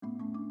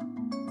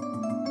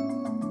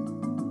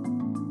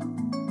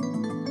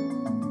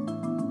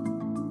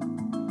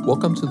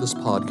Welcome to this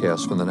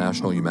podcast from the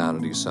National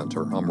Humanities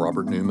Center. I'm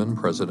Robert Newman,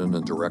 President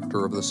and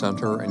Director of the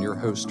Center, and your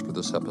host for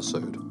this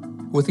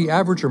episode. With the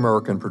average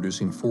American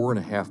producing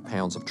 4.5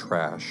 pounds of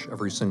trash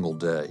every single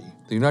day,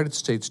 the United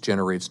States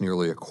generates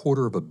nearly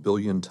 250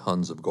 million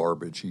tons of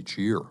garbage each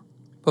year.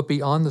 But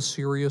beyond the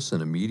serious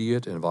and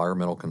immediate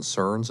environmental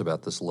concerns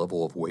about this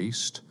level of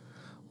waste,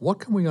 what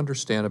can we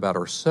understand about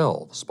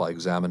ourselves by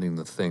examining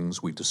the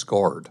things we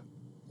discard?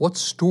 What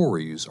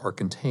stories are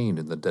contained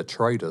in the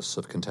detritus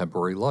of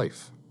contemporary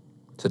life?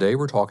 Today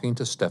we're talking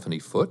to Stephanie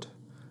Foote,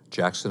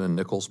 Jackson and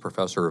Nichols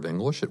Professor of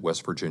English at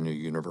West Virginia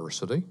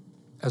University.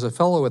 As a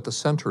fellow at the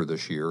Center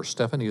this year,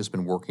 Stephanie has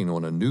been working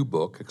on a new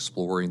book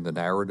exploring the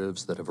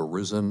narratives that have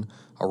arisen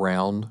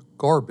around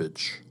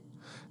garbage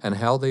and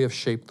how they have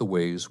shaped the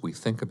ways we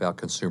think about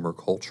consumer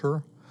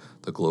culture,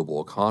 the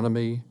global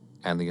economy,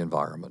 and the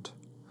environment.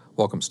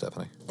 Welcome,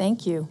 Stephanie.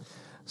 Thank you.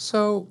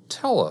 So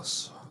tell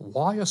us,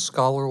 why a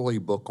scholarly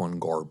book on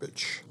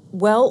garbage?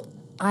 Well,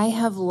 I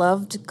have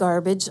loved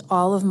garbage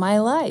all of my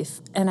life,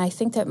 and I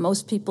think that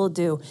most people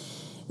do.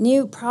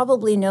 You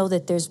probably know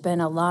that there's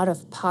been a lot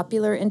of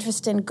popular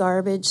interest in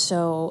garbage,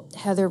 so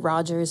Heather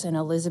Rogers and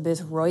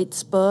Elizabeth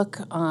Reut's book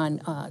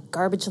on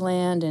Garbage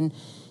Land and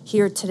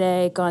Here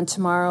Today, Gone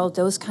Tomorrow,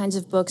 those kinds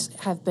of books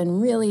have been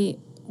really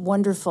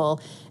wonderful,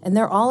 and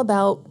they're all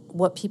about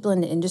what people in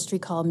the industry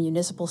call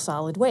municipal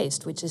solid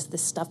waste, which is the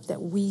stuff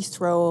that we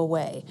throw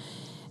away.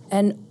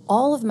 And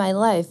all of my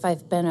life,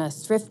 I've been a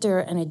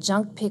thrifter and a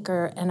junk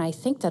picker, and I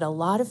think that a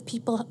lot of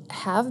people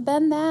have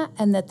been that,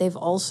 and that they've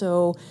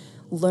also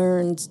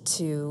learned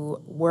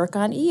to work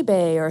on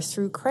eBay or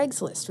through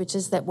Craigslist, which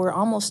is that we're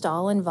almost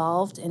all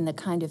involved in the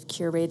kind of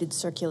curated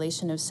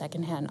circulation of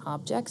secondhand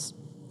objects.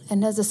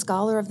 And as a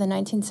scholar of the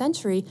 19th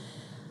century,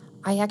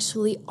 I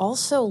actually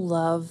also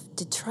love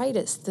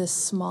detritus, the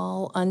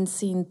small,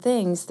 unseen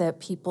things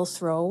that people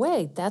throw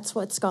away. That's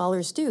what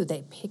scholars do.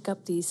 They pick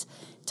up these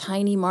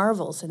tiny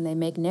marvels and they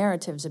make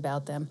narratives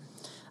about them.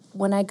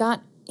 When I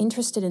got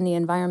interested in the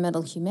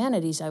environmental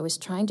humanities, I was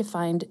trying to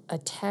find a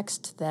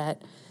text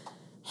that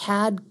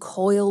had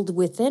coiled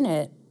within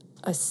it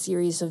a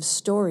series of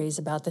stories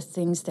about the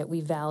things that we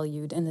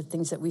valued and the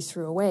things that we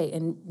threw away.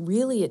 And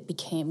really it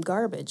became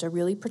garbage, a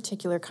really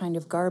particular kind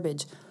of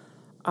garbage.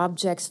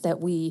 Objects that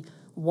we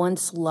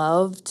once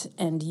loved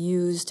and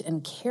used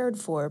and cared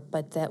for,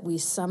 but that we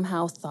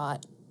somehow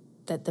thought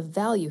that the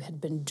value had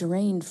been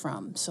drained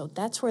from. So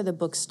that's where the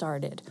book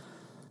started.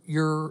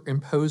 You're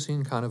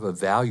imposing kind of a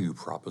value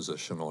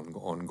proposition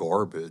on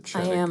garbage.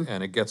 I am.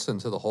 And it gets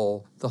into the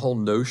whole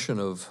notion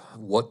of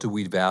what do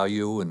we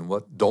value and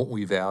what don't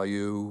we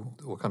value,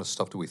 what kind of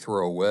stuff do we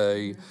throw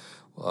away,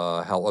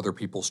 how other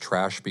people's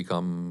trash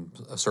become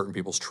certain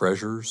people's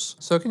treasures.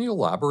 So can you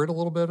elaborate a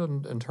little bit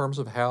in terms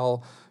of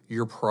how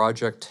your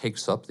project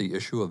takes up the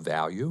issue of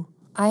value?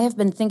 I have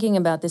been thinking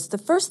about this. The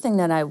first thing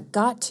that I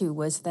got to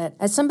was that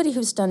as somebody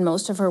who's done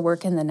most of her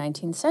work in the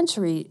 19th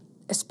century,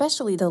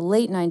 especially the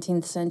late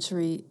 19th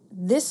century,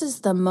 this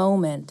is the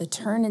moment, the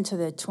turn into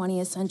the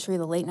 20th century,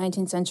 the late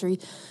 19th century,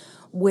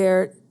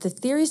 where the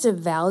theories of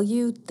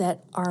value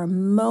that are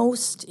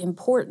most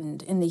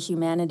important in the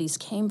humanities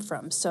came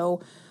from.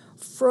 So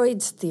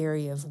Freud's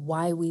theory of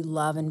why we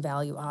love and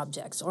value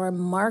objects, or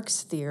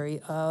Marx's theory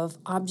of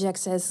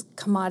objects as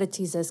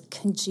commodities, as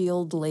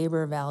congealed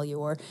labor value,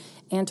 or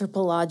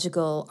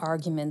anthropological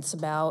arguments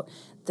about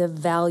the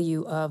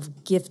value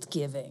of gift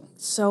giving.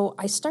 So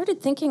I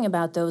started thinking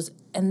about those,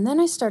 and then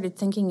I started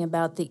thinking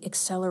about the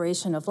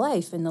acceleration of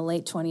life in the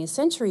late 20th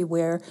century,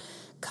 where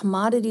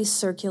commodities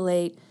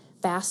circulate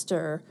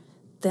faster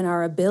than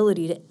our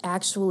ability to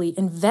actually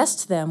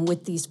invest them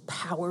with these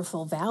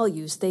powerful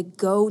values. They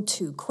go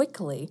too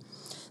quickly.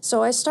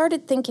 So I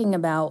started thinking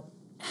about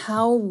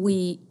how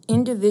we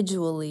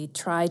individually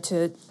try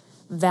to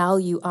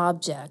value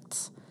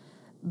objects,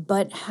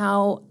 but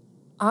how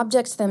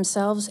objects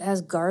themselves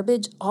as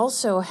garbage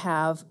also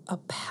have a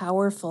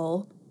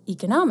powerful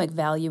economic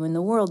value in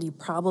the world. You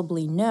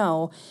probably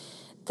know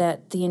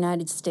that the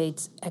United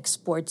States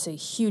exports a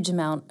huge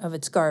amount of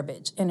its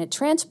garbage, and it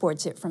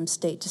transports it from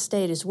state to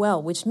state as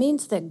well, which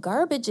means that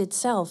garbage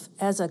itself,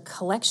 as a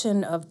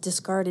collection of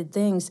discarded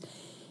things,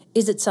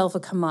 is itself a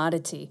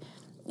commodity.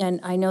 And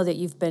I know that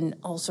you've been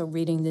also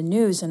reading the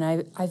news, and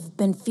I've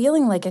been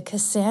feeling like a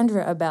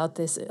Cassandra about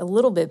this a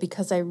little bit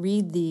because I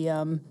read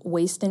the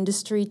waste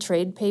industry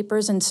trade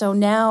papers, and so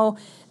now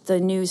the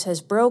news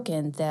has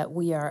broken that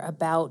we are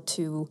about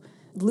to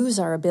lose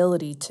our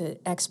ability to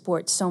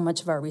export so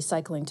much of our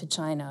recycling to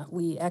China.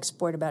 We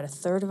export about a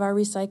third of our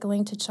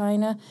recycling to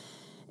China.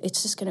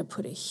 It's just going to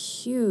put it's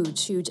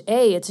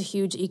a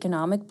huge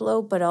economic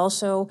blow, but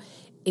also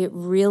it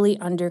really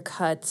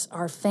undercuts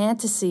our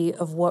fantasy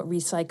of what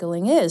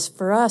recycling is.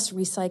 For us,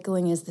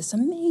 recycling is this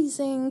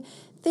amazing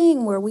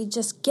thing where we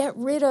just get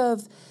rid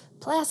of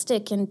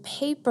plastic and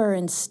paper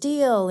and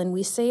steel and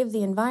we save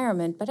the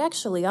environment. But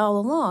actually, all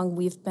along,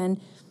 we've been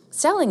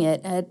selling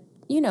it at,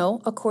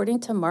 according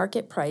to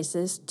market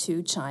prices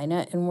to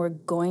China, and we're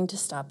going to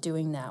stop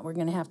doing that. We're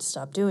going to have to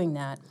stop doing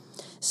that.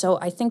 So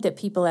I think that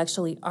people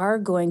actually are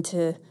going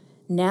to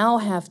now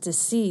have to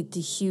see the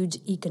huge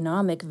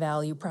economic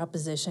value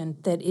proposition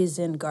that is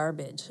in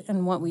garbage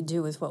and what we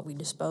do with what we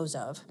dispose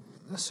of.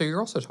 So you're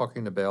also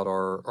talking about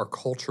our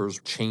culture's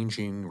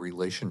changing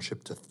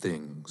relationship to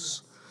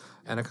things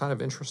and a kind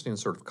of interesting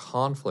sort of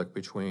conflict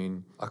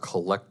between a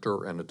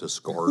collector and a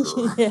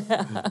discarder.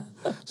 Yeah.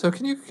 So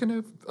can you kind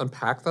of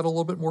unpack that a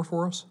little bit more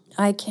for us?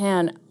 I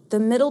can. The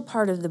middle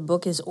part of the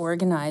book is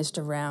organized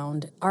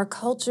around our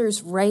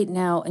cultures right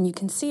now, and you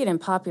can see it in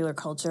popular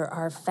culture,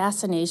 our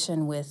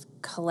fascination with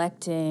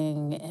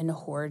collecting and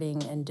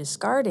hoarding and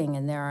discarding.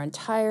 And there are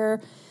entire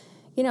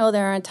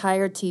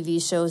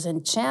TV shows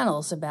and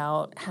channels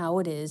about how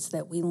it is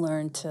that we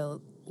learn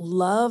to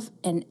love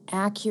and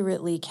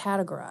accurately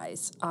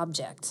categorize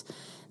objects.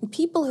 And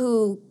people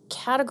who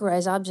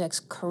categorize objects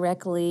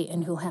correctly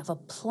and who have a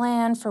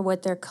plan for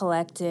what they're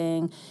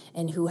collecting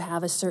and who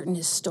have a certain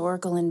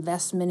historical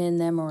investment in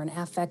them or an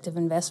affective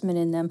investment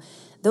in them,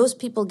 those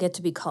people get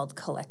to be called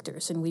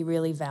collectors, and we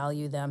really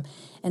value them.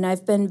 And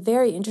I've been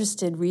very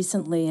interested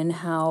recently in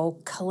how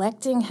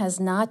collecting has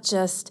not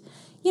just,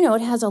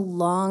 it has a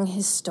long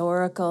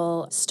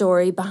historical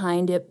story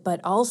behind it, but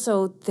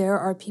also there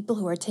are people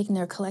who are taking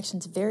their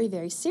collections very,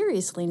 very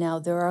seriously now.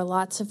 There are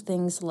lots of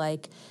things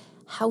like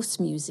house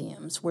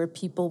museums where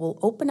people will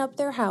open up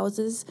their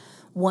houses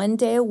one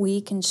day a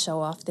week and show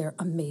off their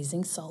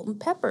amazing salt and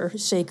pepper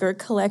shaker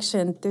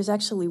collection. There's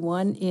actually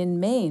one in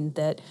Maine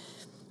that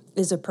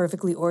is a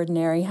perfectly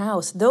ordinary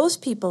house. Those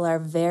people are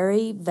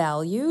very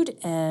valued,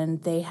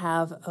 and they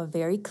have a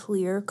very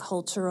clear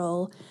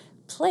cultural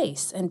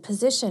place and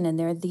position, and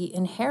they're the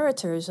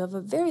inheritors of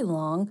a very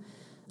long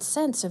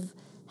sense of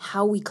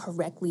how we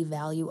correctly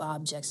value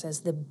objects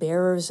as the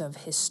bearers of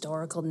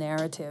historical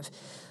narrative.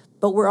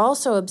 But we're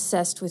also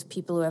obsessed with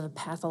people who have a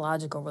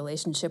pathological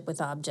relationship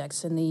with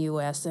objects in the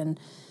U.S., and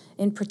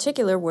in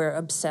particular, we're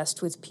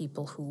obsessed with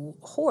people who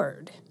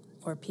hoard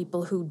or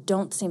people who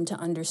don't seem to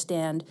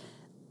understand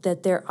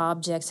that their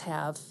objects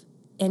have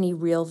any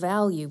real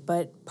value.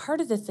 But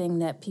part of the thing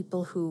that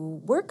people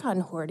who work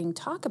on hoarding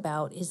talk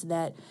about is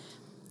that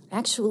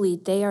actually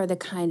they are the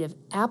kind of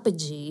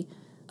apogee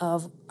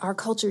of our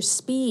culture's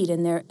speed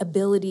and their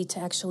ability to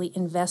actually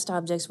invest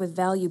objects with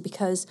value,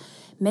 because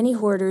many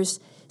hoarders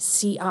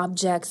see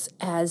objects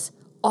as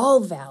all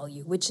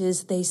value, which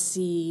is they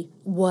see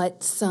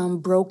what some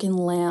broken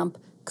lamp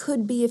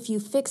could be if you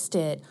fixed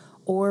it,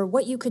 or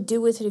what you could do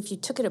with it if you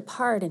took it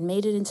apart and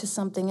made it into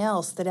something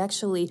else, that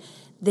actually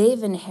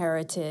they've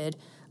inherited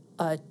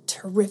a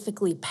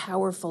terrifically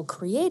powerful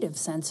creative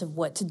sense of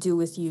what to do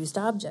with used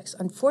objects.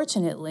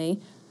 Unfortunately,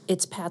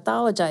 it's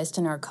pathologized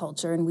in our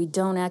culture, and we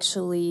don't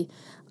actually,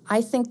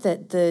 I think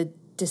that the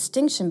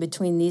distinction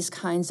between these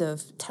kinds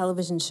of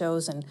television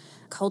shows and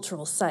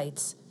cultural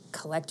sites,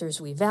 collectors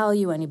we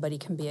value, anybody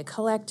can be a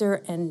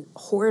collector, and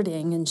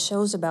hoarding and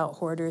shows about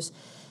hoarders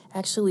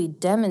actually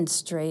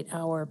demonstrate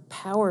our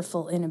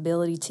powerful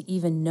inability to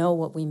even know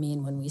what we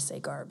mean when we say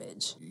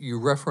garbage. You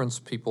reference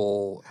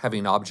people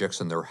having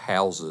objects in their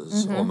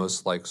houses,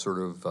 almost like sort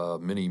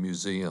of mini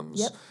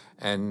museums. Yep.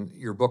 And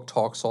your book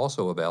talks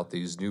also about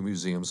these new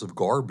museums of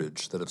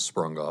garbage that have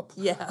sprung up,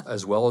 Yeah.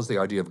 as well as the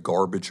idea of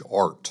garbage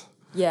art.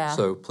 Yeah.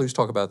 So please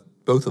talk about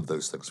both of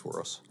those things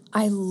for us.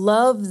 I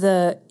love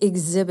the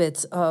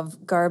exhibits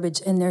of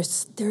garbage, and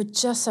they're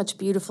just such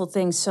beautiful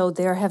things. So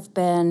there have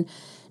been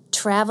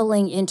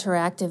traveling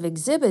interactive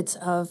exhibits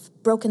of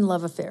broken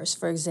love affairs,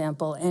 for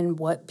example, and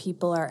what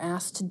people are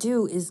asked to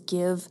do is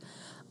give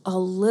a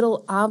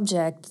little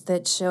object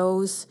that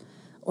shows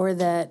or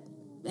that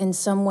in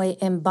some way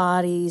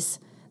embodies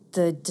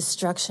the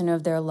destruction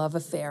of their love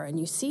affair. And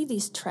you see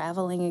these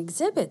traveling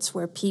exhibits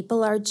where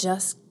people are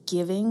just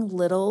giving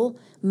little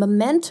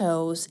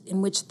mementos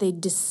in which they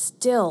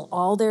distill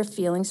all their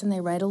feelings and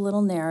they write a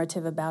little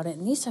narrative about it.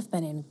 And these have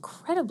been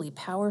incredibly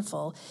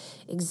powerful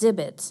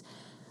exhibits.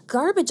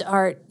 Garbage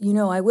art,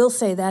 I will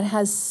say that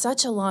has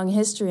such a long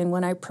history. And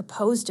when I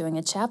proposed doing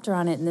a chapter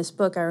on it in this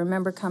book, I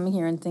remember coming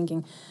here and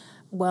thinking,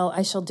 well,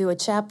 I shall do a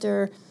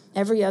chapter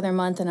every other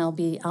month and I'll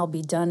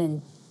be done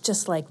in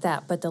just like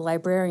that. But the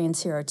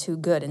librarians here are too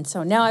good. And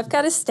so now I've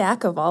got a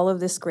stack of all of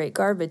this great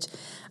garbage.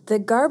 The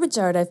garbage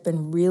art I've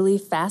been really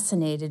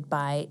fascinated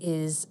by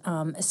is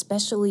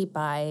especially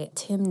by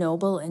Tim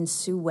Noble and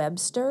Sue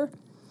Webster.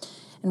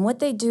 And what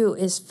they do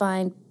is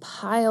find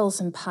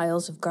piles and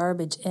piles of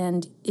garbage.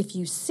 And if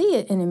you see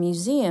it in a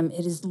museum,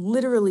 it is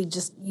literally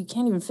just, you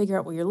can't even figure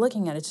out what you're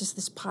looking at. It's just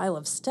this pile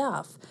of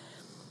stuff.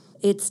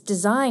 It's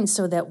designed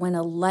so that when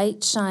a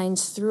light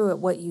shines through it,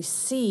 what you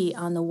see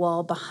on the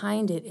wall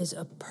behind it is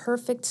a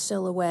perfect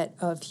silhouette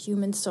of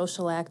human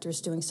social actors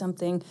doing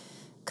something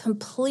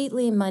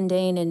completely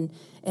mundane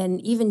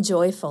and even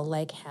joyful,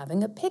 like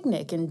having a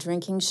picnic and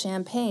drinking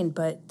champagne,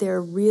 but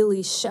they're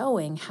really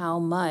showing how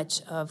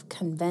much of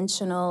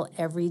conventional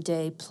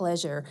everyday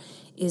pleasure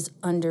is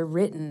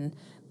underwritten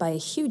by a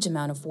huge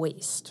amount of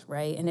waste,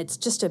 right? And it's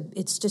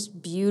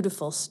just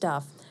beautiful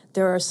stuff.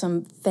 There are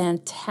some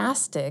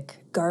fantastic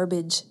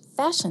garbage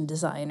fashion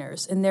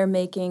designers, and they're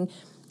making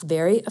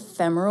very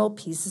ephemeral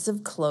pieces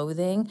of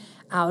clothing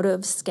out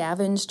of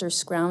scavenged or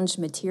scrounged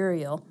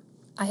material.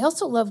 I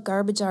also love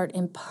garbage art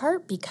in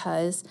part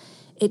because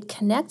it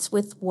connects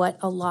with what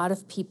a lot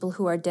of people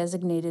who are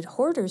designated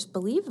hoarders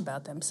believe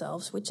about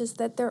themselves, which is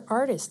that they're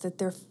artists, that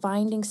they're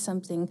finding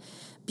something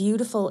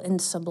beautiful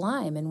and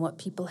sublime in what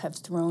people have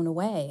thrown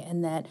away,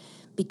 and that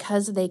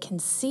because they can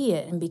see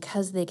it and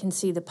because they can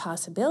see the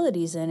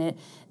possibilities in it,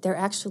 they're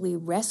actually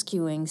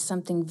rescuing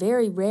something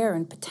very rare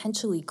and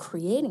potentially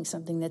creating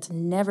something that's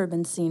never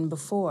been seen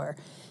before.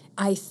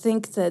 I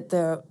think that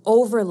the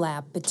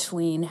overlap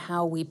between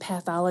how we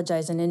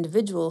pathologize an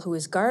individual who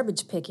is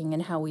garbage picking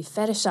and how we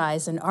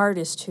fetishize an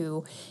artist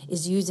who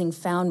is using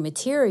found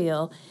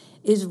material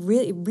is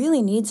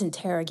really needs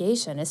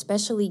interrogation,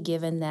 especially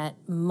given that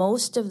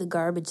most of the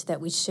garbage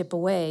that we ship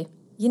away,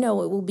 it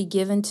will be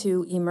given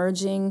to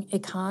emerging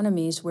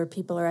economies where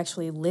people are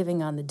actually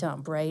living on the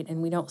dump, right?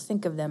 And we don't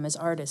think of them as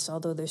artists,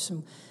 although there's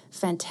some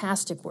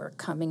fantastic work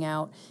coming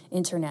out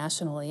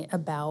internationally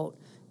about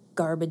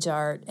garbage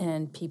art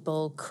and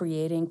people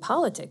creating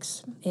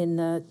politics in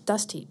the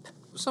dust heap.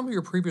 Some of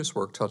your previous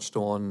work touched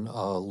on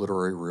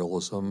literary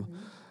realism,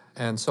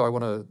 and so I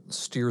want to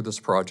steer this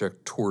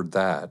project toward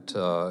that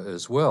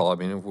as well. I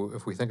mean,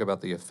 if we think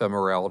about the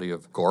ephemerality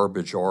of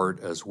garbage art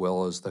as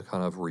well as the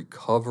kind of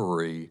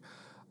recovery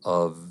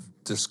of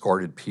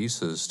discarded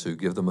pieces to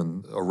give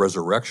them a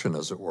resurrection,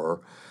 as it were,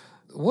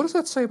 what does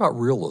that say about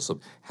realism?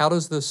 How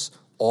does this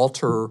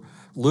alter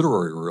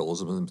literary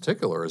realism in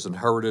particular, is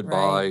inherited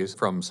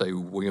from, say,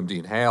 William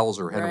Dean Hales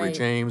or Henry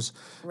James?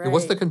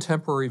 What's the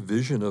contemporary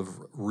vision of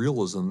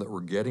realism that we're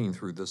getting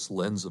through this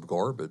lens of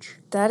garbage?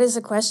 That is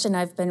a question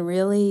I've been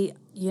really,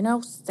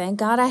 thank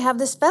God I have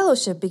this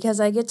fellowship because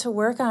I get to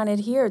work on it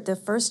here. The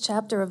first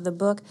chapter of the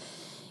book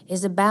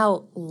is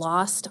about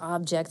lost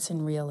objects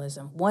in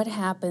realism. What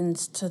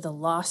happens to the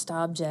lost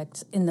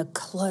objects in the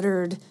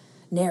cluttered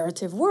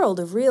narrative world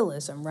of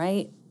realism,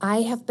 right?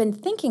 I have been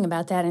thinking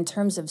about that in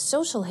terms of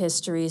social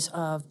histories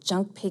of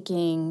junk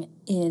picking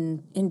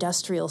in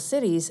industrial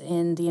cities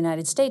in the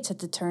United States at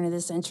the turn of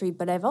the century,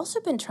 but I've also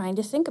been trying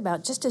to think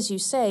about, just as you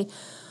say,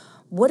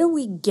 what are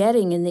we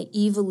getting in the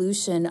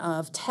evolution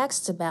of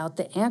texts about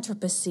the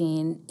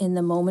Anthropocene in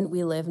the moment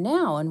we live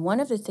now? And one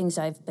of the things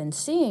I've been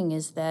seeing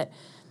is that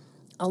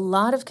a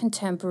lot of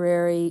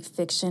contemporary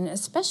fiction,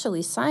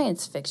 especially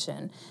science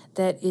fiction,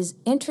 that is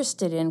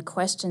interested in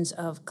questions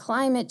of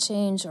climate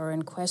change or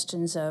in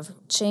questions of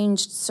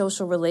changed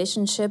social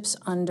relationships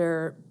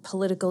under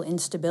political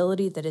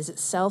instability that is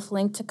itself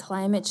linked to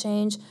climate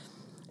change,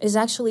 is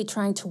actually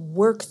trying to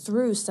work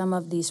through some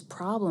of these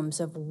problems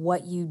of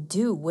what you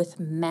do with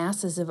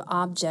masses of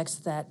objects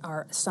that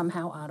are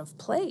somehow out of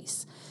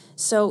place.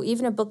 So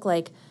even a book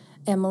like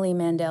Emily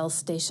Mandel's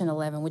Station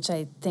 11, which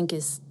I think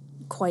is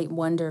quite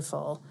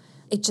wonderful,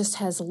 it just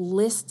has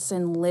lists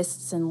and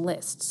lists and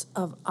lists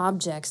of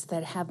objects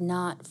that have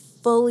not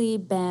fully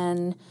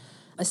been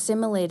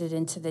assimilated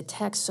into the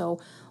text.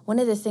 So one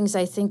of the things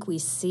I think we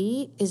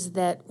see is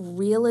that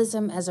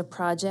realism as a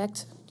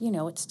project,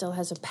 it still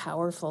has a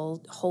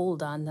powerful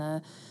hold on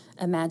the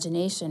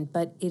imagination,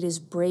 but it is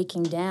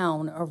breaking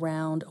down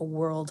around a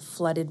world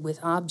flooded with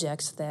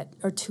objects that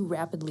are too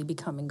rapidly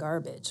becoming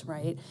garbage,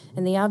 right?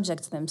 And the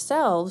objects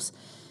themselves,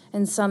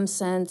 in some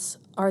sense,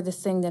 are the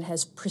thing that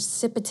has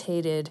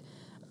precipitated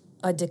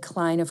a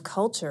decline of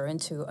culture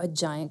into a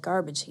giant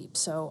garbage heap.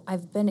 So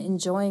I've been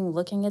enjoying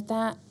looking at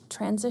that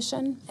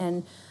transition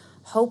and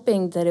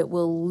hoping that it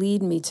will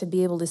lead me to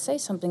be able to say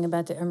something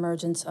about the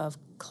emergence of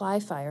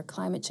cli-fi or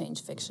climate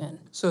change fiction.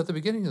 So at the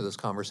beginning of this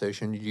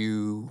conversation,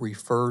 you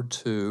referred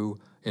to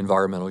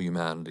environmental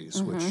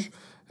humanities, which,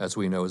 as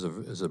we know,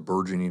 is a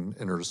burgeoning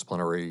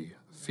interdisciplinary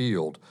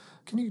field.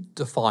 Can you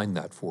define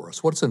that for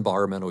us? What's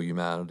environmental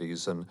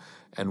humanities and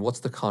what's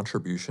the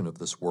contribution of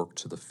this work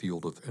to the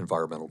field of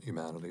environmental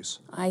humanities?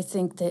 I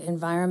think that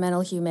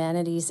environmental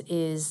humanities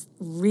is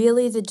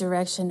really the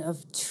direction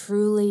of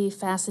truly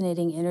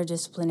fascinating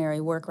interdisciplinary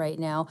work right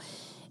now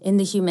in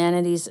the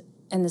humanities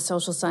and the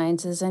social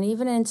sciences and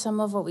even in some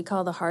of what we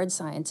call the hard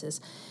sciences.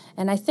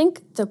 And I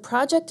think the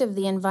project of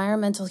the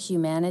environmental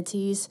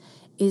humanities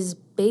is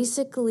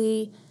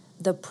basically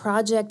the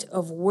project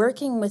of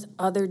working with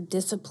other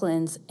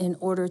disciplines in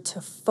order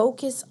to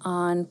focus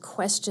on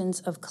questions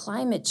of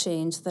climate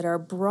change that are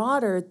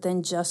broader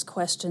than just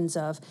questions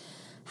of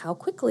how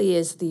quickly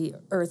is the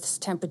Earth's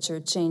temperature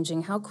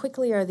changing, how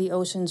quickly are the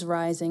oceans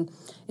rising.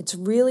 It's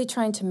really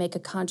trying to make a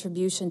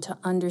contribution to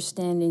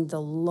understanding the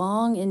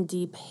long and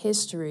deep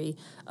history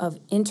of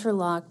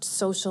interlocked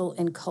social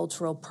and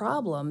cultural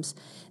problems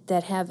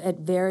that have at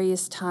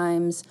various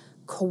times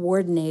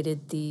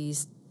coordinated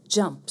these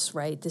jumps,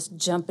 right? This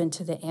jump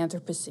into the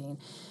Anthropocene.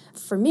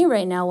 For me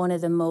right now, one of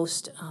the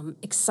most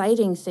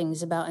exciting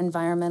things about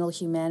environmental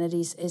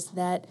humanities is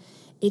that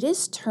it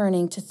is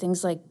turning to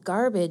things like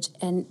garbage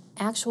and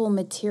actual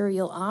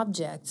material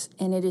objects,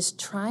 and it is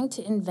trying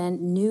to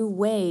invent new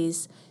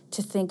ways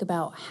to think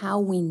about how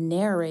we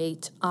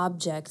narrate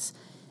objects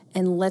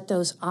and let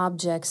those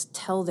objects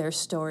tell their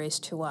stories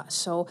to us.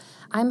 So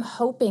I'm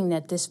hoping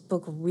that this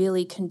book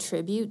really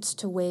contributes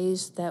to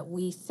ways that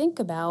we think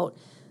about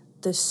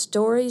the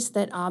stories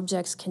that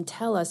objects can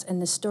tell us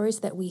and the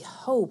stories that we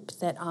hope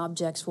that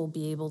objects will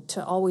be able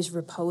to always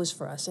repose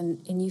for us.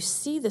 And you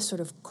see the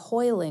sort of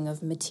coiling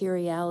of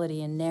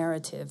materiality and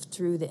narrative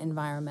through the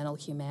environmental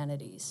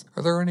humanities.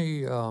 Are there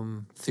any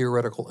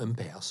theoretical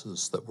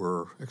impasses that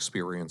we're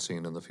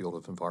experiencing in the field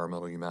of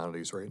environmental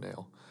humanities right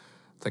now?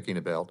 Thinking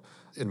about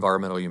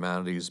environmental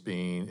humanities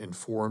being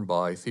informed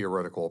by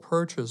theoretical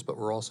approaches, but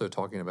we're also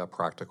talking about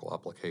practical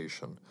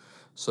application.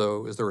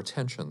 So is there a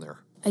tension there?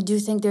 I do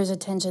think there's a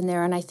tension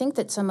there, and I think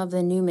that some of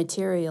the new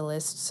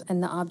materialists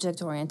and the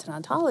object-oriented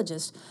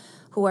ontologists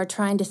who are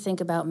trying to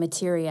think about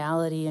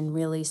materiality in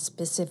really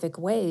specific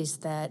ways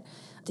that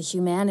the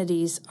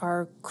humanities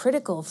are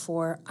critical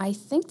for, I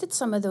think that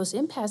some of those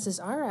impasses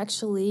are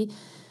actually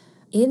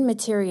in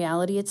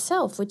materiality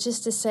itself, which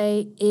is to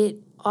say it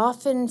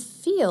often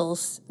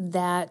feels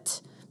that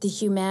the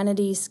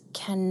humanities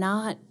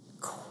cannot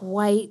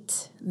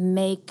quite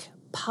make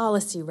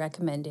policy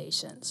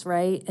recommendations,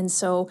 right? And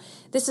so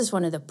this is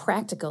one of the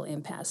practical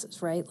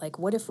impasses, right? Like,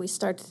 what if we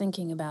start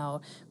thinking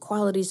about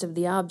qualities of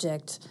the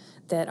object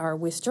that are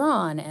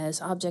withdrawn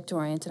as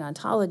object-oriented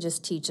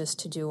ontologists teach us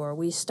to do, or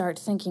we start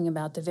thinking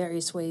about the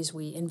various ways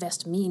we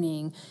invest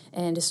meaning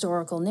and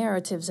historical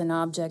narratives in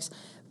objects,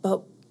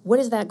 but what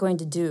is that going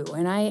to do?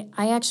 And I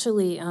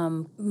actually,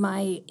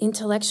 my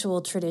intellectual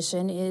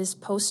tradition is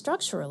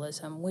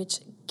post-structuralism,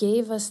 which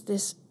gave us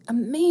this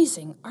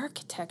amazing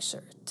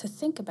architecture to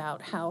think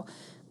about how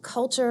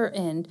culture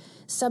and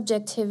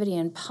subjectivity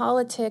and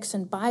politics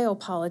and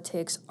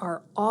biopolitics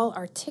are all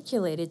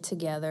articulated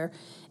together,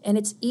 and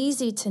it's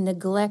easy to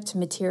neglect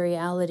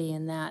materiality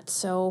in that.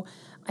 So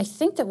I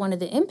think that one of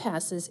the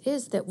impasses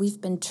is that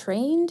we've been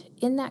trained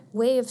in that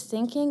way of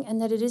thinking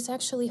and that it is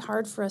actually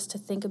hard for us to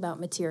think about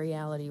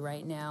materiality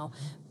right now.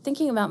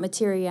 Thinking about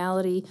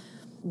materiality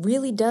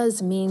really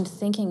does mean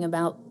thinking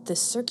about the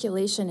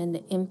circulation and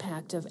the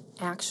impact of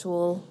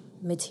actual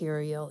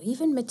material,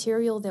 even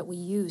material that we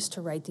use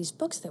to write these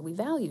books that we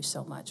value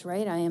so much,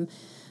 right? I am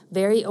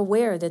very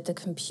aware that the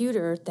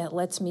computer that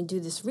lets me do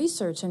this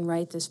research and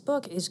write this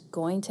book is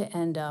going to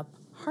end up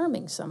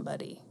harming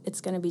somebody. It's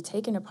going to be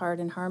taken apart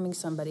and harming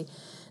somebody.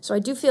 So I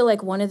do feel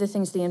like one of the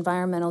things the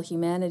environmental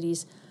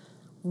humanities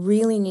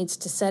really needs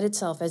to set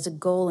itself as a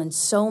goal, and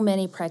so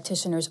many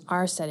practitioners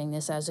are setting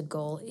this as a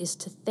goal, is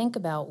to think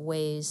about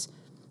ways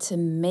to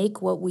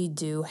make what we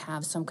do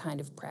have some kind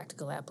of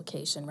practical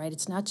application, right?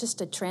 It's not just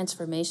a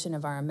transformation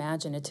of our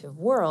imaginative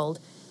world,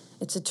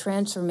 it's a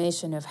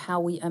transformation of how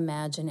we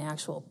imagine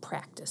actual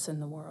practice in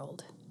the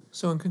world.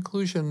 So in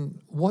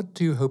conclusion, what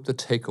do you hope the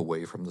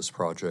takeaway from this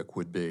project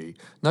would be?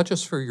 Not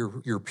just for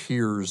your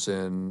peers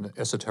in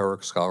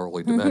esoteric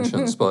scholarly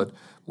dimensions, but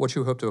what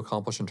you hope to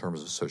accomplish in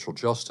terms of social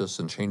justice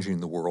and changing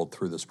the world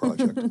through this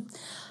project.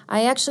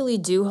 I actually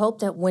do hope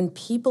that when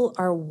people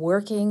are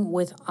working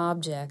with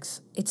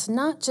objects, it's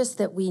not just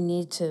that we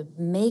need to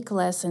make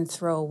less and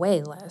throw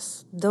away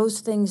less. Those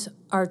things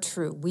are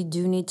true. We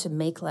do need to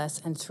make less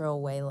and throw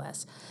away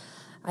less.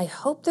 I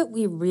hope that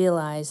we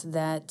realize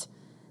that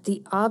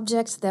the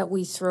objects that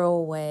we throw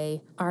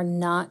away are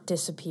not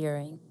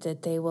disappearing,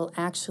 that they will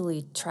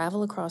actually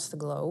travel across the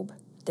globe,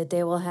 that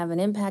they will have an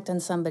impact on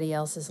somebody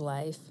else's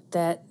life,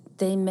 that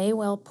they may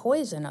well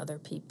poison other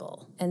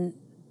people. And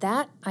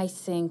that, I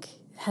think,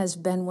 has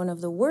been one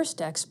of the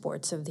worst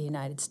exports of the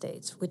United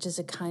States, which is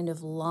a kind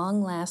of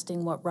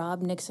long-lasting, what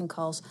Rob Nixon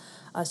calls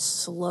a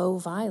slow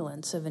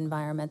violence of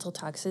environmental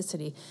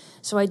toxicity.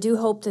 So I do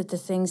hope that the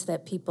things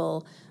that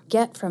people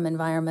get from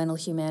environmental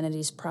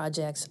humanities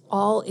projects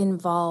all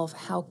involve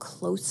how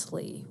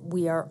closely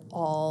we are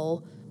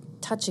all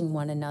touching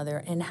one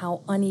another and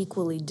how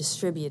unequally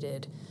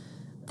distributed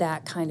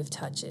that kind of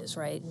touch is,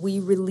 right? We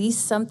release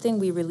something,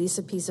 we release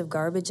a piece of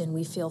garbage, and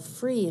we feel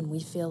free and we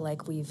feel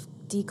like we've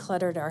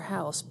decluttered our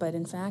house, but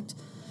in fact,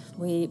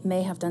 we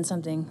may have done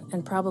something,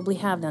 and probably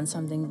have done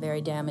something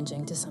very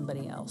damaging to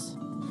somebody else.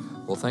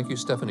 Well, thank you,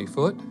 Stephanie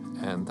Foote,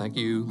 and thank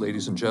you,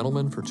 ladies and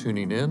gentlemen, for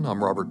tuning in.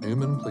 I'm Robert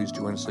Newman. Please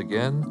join us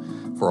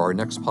again for our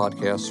next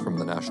podcast from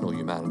the National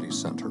Humanities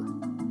Center.